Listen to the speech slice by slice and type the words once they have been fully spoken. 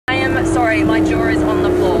sorry, my jaw is on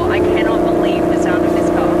the floor. I cannot believe the sound of this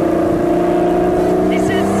car. This is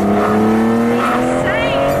insane.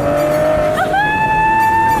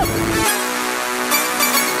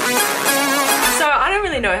 So I don't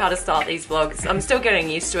really know how to start these vlogs. I'm still getting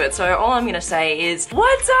used to it. So all I'm gonna say is,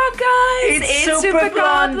 what's up guys? It's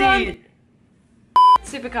Supercar Blondie.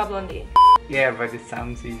 Supercar Blondie. Yeah, but it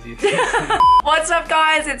sounds easy. What's up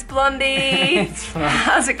guys, it's Blondie.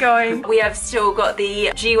 How's it going? We have still got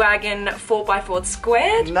the G-Wagon 4x4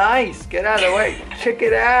 squared. Nice, get out of the way. Check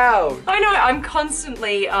it out. I know, I'm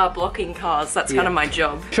constantly blocking cars. That's kind of my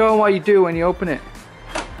job. Show them what you do when you open it.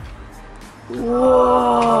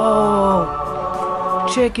 Whoa.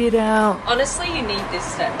 Check it out. Honestly, you need this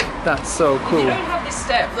step. That's so cool. If you don't have this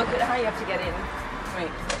step, look at how you have to get in.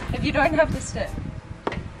 Wait, if you don't have this step.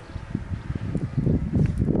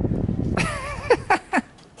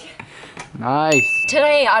 Nice.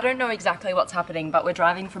 Today, I don't know exactly what's happening, but we're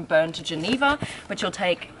driving from Bern to Geneva, which will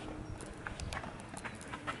take...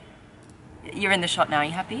 You're in the shot now, are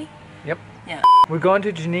you happy? Yep. Yeah. We're going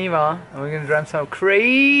to Geneva and we're going to drive some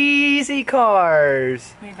crazy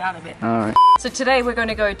cars. Move out a bit. Alright. So today we're going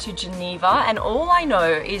to go to Geneva, and all I know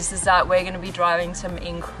is that we're going to be driving some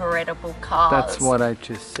incredible cars. That's what I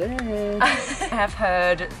just said. I have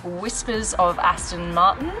heard whispers of Aston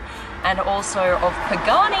Martin and also of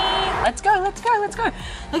Pagani. Let's go, let's go, let's go.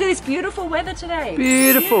 Look at this beautiful weather today.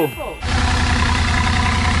 Beautiful.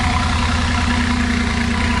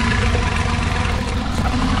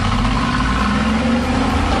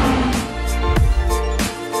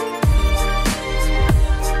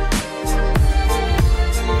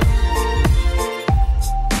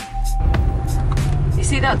 You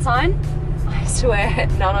see that sign? I swear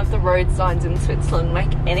none of the road signs in Switzerland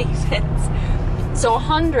make any sense. So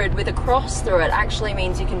 100 with a cross through it actually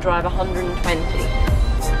means you can drive 120.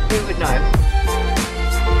 Who would know?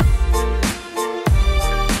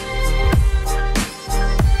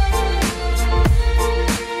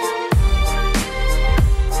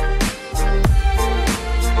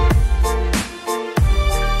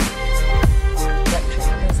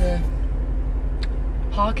 There's a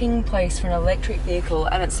parking place for an electric vehicle,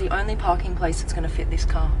 and it's the only parking place that's going to fit this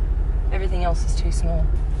car. Everything else is too small.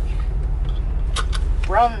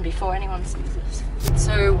 Run before anyone sees us.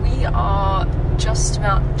 So we are just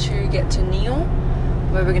about to get to Nyon,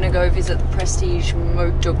 where we're going to go visit the Prestige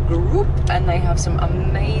Motor Group, and they have some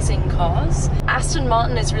amazing cars. Aston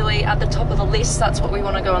Martin is really at the top of the list. That's what we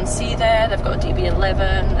want to go and see there. They've got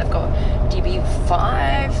DB11, they've got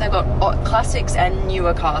DB5, they've got classics and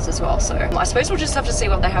newer cars as well. So I suppose we'll just have to see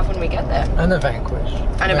what they have when we get there. And a Vanquish.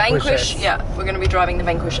 And a Vanquish, yeah. We're going to be driving the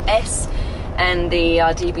Vanquish S and the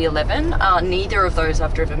DB11. Neither of those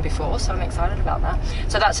I've driven before, so I'm excited about that.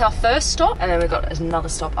 So that's our first stop, and then we've got another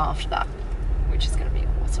stop after that, which is going to be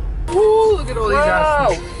awesome. Ooh, look at all these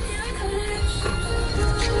Astons.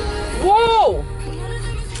 Whoa!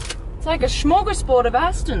 It's like a smorgasbord of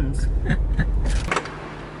Astons.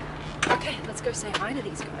 Okay, let's go say hi to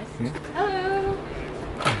these guys. Yeah. Hello!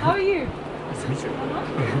 How are you? Nice to meet you.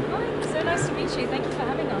 Hi, so nice to meet you. Thank you for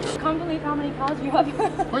having us. I can't believe how many cars you have.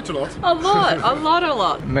 Quite a lot. A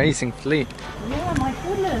lot. Amazing fleet. Yeah, my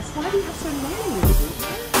goodness. Why do you have so many?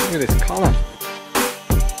 Look at this color.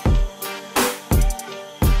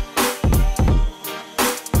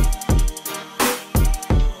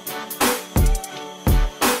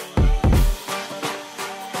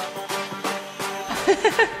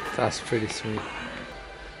 That's pretty sweet.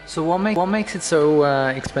 So what makes it so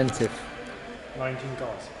expensive? 19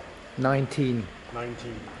 cars. 19.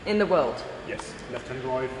 19. In the world. Yes, left-hand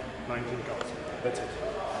drive, 19 cars. That's it.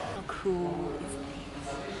 How cool is this?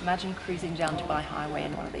 Imagine cruising down Dubai Highway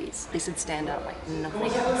in one of these. This would stand out like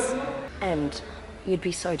nothing else. And you'd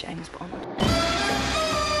be so James Bond.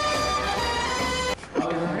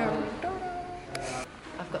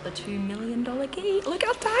 I've got the $2 million key. Look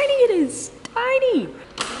how tiny it is. Tiny.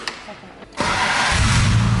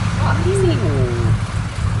 Oh, easy.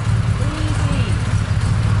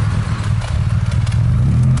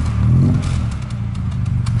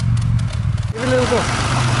 Give it a little go.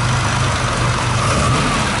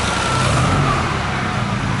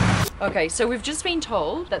 Okay, so we've just been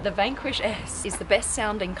told that the Vanquish S is the best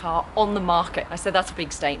sounding car on the market. I said that's a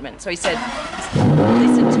big statement. So he said,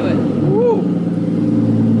 listen to it. Woo.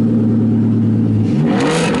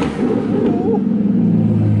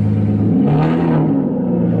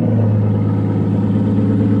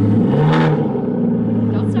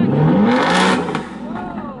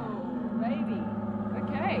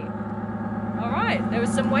 There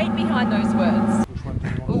was some weight behind those words. Which one do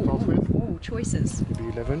you want to start with? Ooh, choices.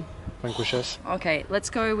 DB11, Vanquish S. Okay, let's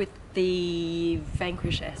go with the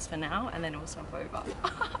Vanquish S for now, and then we'll swap over.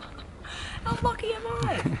 How lucky am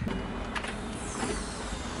I?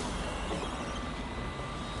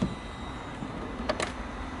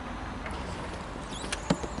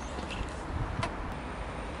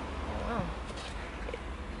 Wow.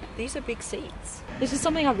 These are big seats. This is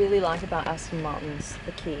something I really like about Aston Martins,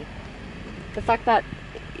 the key. The fact that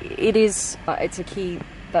it's a key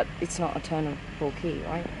that it's not a turnable key,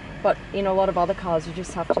 right? But in a lot of other cars, you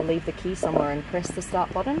just have to leave the key somewhere and press the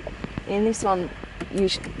start button. In this one, you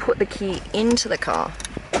should put the key into the car.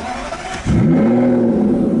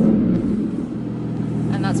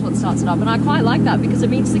 And that's what starts it up. And I quite like that because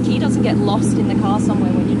it means the key doesn't get lost in the car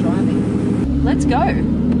somewhere when you're driving. Let's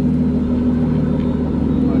go.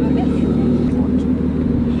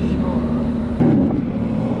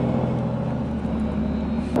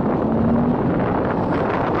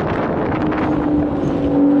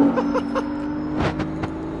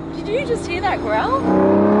 Just hear that growl?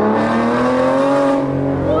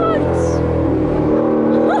 What?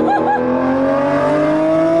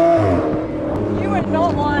 You were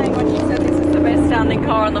not lying when you said this is the best sounding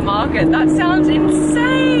car on the market. That sounds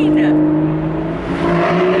insane!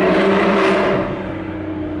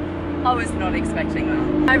 I was not expecting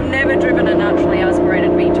that. I've never driven a naturally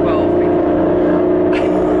aspirated V12 before.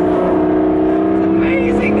 It's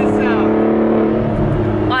amazing the sound.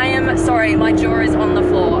 I am sorry, my jaw is on the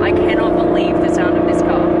floor. I cannot believe the sound of this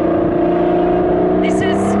car. This is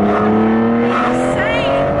insane!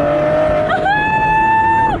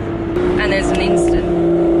 And there's an instant,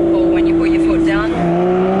 or when you put your foot down,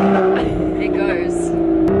 it goes.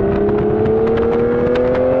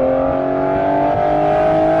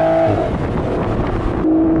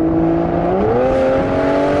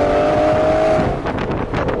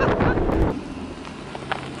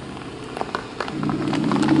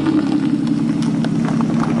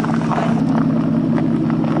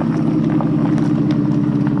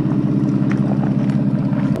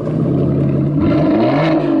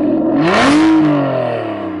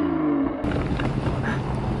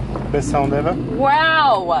 Best sound ever.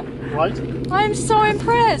 Wow! Right? I'm so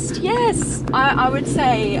impressed, yes! I would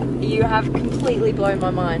say you have completely blown my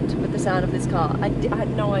mind with the sound of this car. I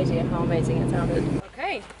had no idea how amazing it sounded.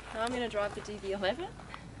 Okay, now I'm going to drive the DB11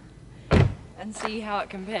 and see how it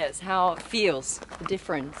compares, how it feels, the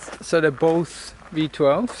difference. So they're both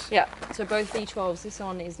V12s? Yeah, so both V12s. This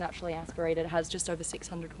one is naturally aspirated, it has just over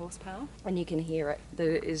 600 horsepower, and you can hear it.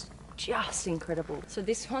 It is just incredible. So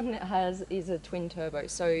this one is a twin turbo,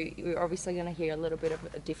 so you're obviously going to hear a little bit of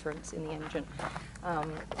a difference in the engine.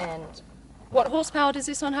 And what horsepower does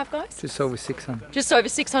this one have, guys? Just over 600. Just over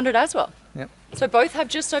 600 as well? Yep. So both have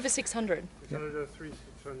just over 600? 603,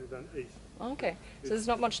 608. Okay, so there's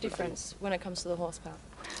not much difference when it comes to the horsepower.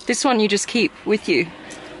 This one you just keep with you,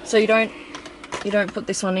 so you don't put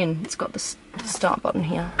this one in. It's got the start button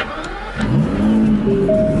here.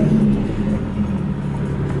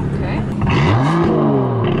 Okay.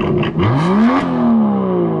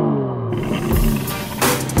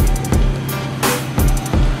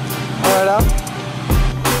 Alright up.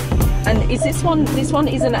 And is this one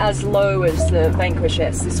isn't as low as the Vanquish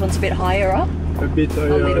S. This one's a bit higher up. A bit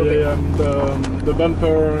higher, little bit. the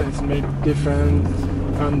bumper is made different,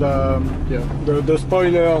 and the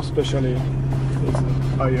spoiler especially is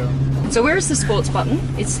higher. So where is the sports button?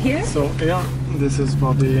 It's here? So here, this is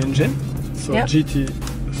for the engine, so Yep. GT,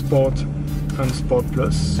 Sport and Sport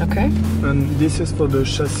Plus. Okay. And this is for the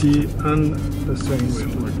chassis and the steering wheel.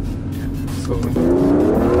 So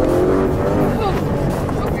Oh,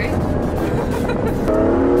 okay.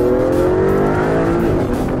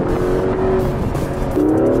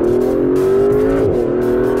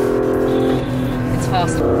 It's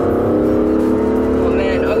fast. Oh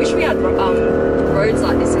man, I wish we had roads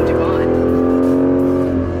like this in Dubai.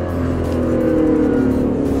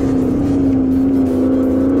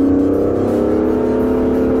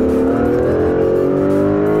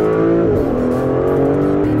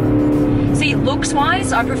 See,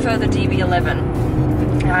 looks-wise, I prefer the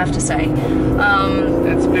DB11, I have to say.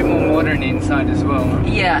 It's a bit more modern inside as well.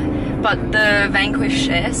 Yeah, but the Vanquish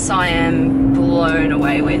S I am blown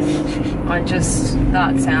away with.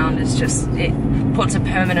 That sound is just, it puts a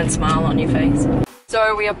permanent smile on your face.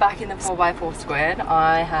 So we are back in the 4x4 squared.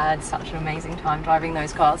 I had such an amazing time driving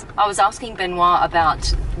those cars. I was asking Benoit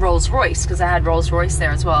about Rolls-Royce, because I had Rolls-Royce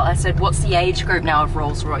there as well. I said, what's the age group now of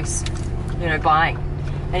Rolls-Royce, buying?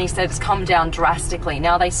 And he said it's come down drastically.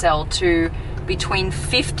 Now they sell to between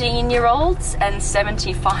 15-year-olds and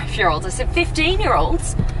 75-year-olds. I said,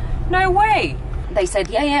 15-year-olds? No way. they said,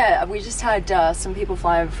 yeah, we just had some people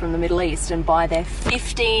fly over from the Middle East and buy their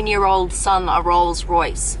 15-year-old son a Rolls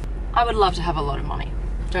Royce. I would love to have a lot of money,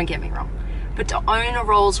 don't get me wrong. But to own a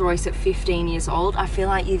Rolls Royce at 15 years old, I feel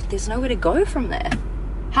like there's nowhere to go from there.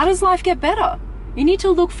 How does life get better? You need to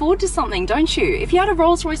look forward to something, don't you? If you had a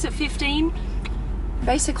Rolls Royce at 15,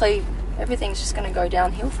 basically everything's just going to go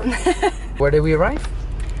downhill from there. Where did we arrive?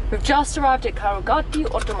 We've just arrived at Carugati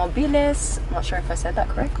Automobiles. I'm not sure if I said that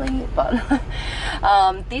correctly, but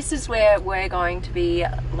this is where we're going to be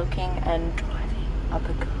looking and driving a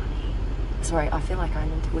Pagani. Sorry, I feel like I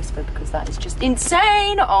need to whisper because that is just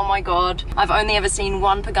insane. Oh my God. I've only ever seen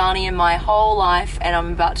one Pagani in my whole life and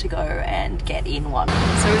I'm about to go and get in one.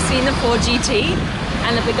 So we've seen the Ford GT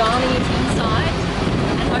and the Pagani is inside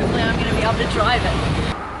and hopefully I'm going to be able to drive it.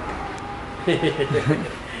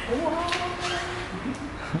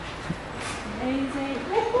 Amazing.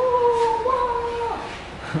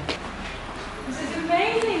 This is an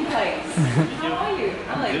amazing place. How are you,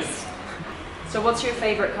 Alex? So what's your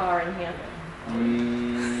favorite car in here?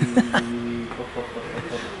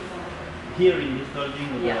 Here in this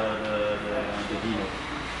building, Yeah. the Dino.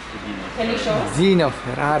 Can you show us? Dino,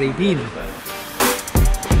 Ferrari, Dino.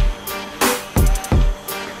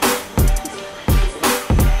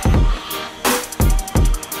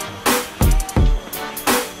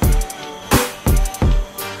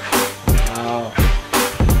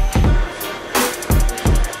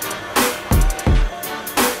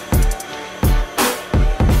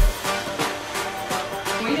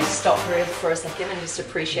 Stop for a second and just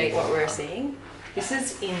appreciate what we're seeing. This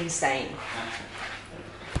is insane.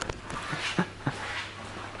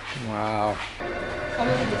 Wow. Oh,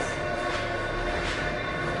 look at this.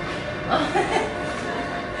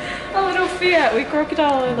 A little Fiat with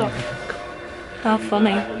crocodile leather. How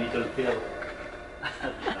funny. A little pill.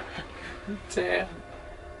 Damn.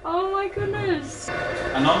 Oh my goodness.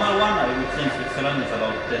 A normal one, I would say in Switzerland, is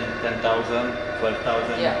about 10,000,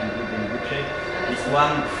 12,000 Yeah. in good shape. This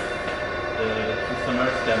one, the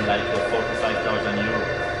customers can like 45,000 euros.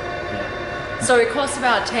 Yeah. So it costs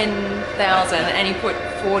about 10,000 and he put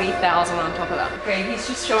 40,000 on top of that. Okay, he's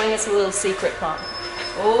just showing us a little secret part.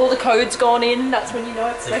 Oh, the code's gone in, that's when you know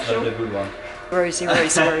it's It's special. not the good one. Rosie,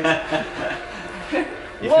 Rosie, Rosie.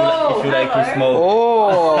 If Whoa, you like to hello. smoke.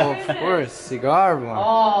 Oh, of course, cigar one.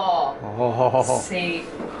 Oh, Oh, see,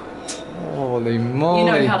 holy moly. you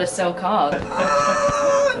know how to sell cars.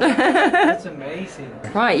 That's amazing.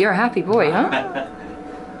 Right, you're a happy boy, huh?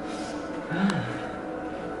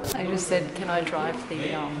 I just said, can I drive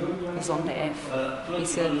the Zonda F? He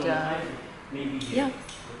said, yeah,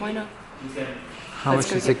 why not? How Let's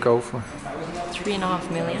much go does get- it go for?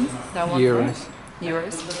 3.5 million. That one Euros.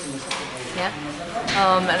 Euros. Yeah.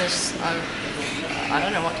 And it's, I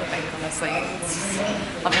don't know what to think, honestly.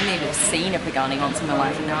 I've only ever seen a Pagani once in my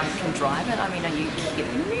life and now I can drive it. I mean, are you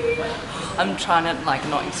kidding me? I'm trying to like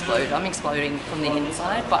not explode. I'm exploding from the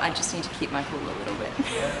inside, but I just need to keep my cool a little bit.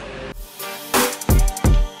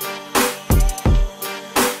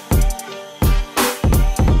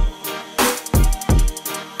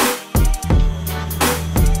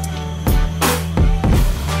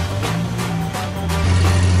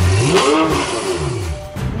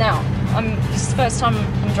 Now, this is the first time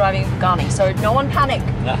I'm driving a Pagani, so no one panic.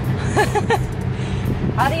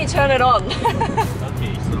 How do you turn it on?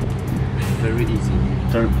 Okay, so very easy.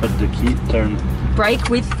 Put the key, turn. Brake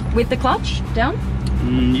with the clutch down?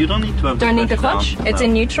 You don't need to have Don't need the clutch? down. It's No.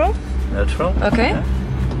 in neutral? Neutral. Okay.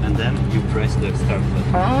 Yeah. And then you press the start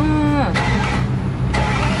button. Ah.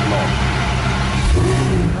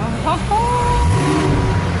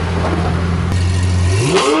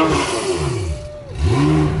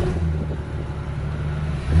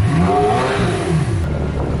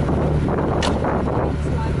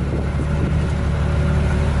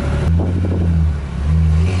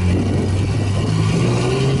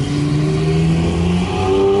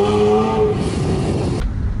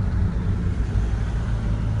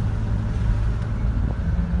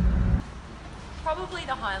 Probably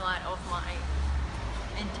the highlight of my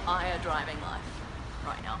entire driving life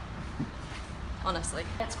right now. Honestly,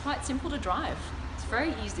 it's quite simple to drive. It's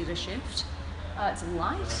very easy to shift. It's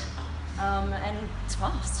light and it's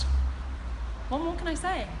fast. What more can I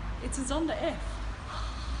say? It's a Zonda F.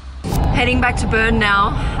 Heading back to Bern now.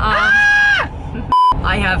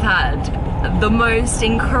 I have had the most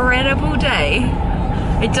incredible day.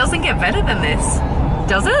 It doesn't get better than this,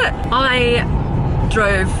 does it? I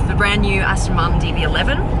drove the brand new Aston Martin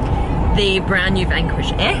DB11, the brand new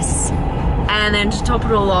Vanquish S, and then to top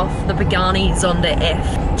it all off, the Pagani Zonda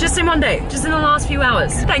F. Just in one day, just in the last few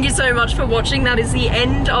hours. Thank you so much for watching. That is the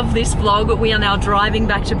end of this vlog. We are now driving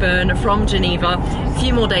back to Bern from Geneva. A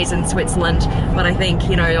few more days in Switzerland, but I think,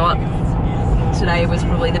 you know what, today was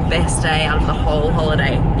probably the best day out of the whole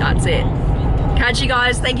holiday. That's it. Catch you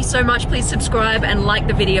guys. Thank you so much. Please subscribe and like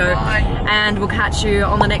the video. Bye. And we'll catch you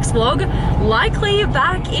on the next vlog. Likely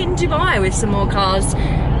back in Dubai with some more cars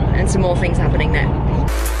and some more things happening there.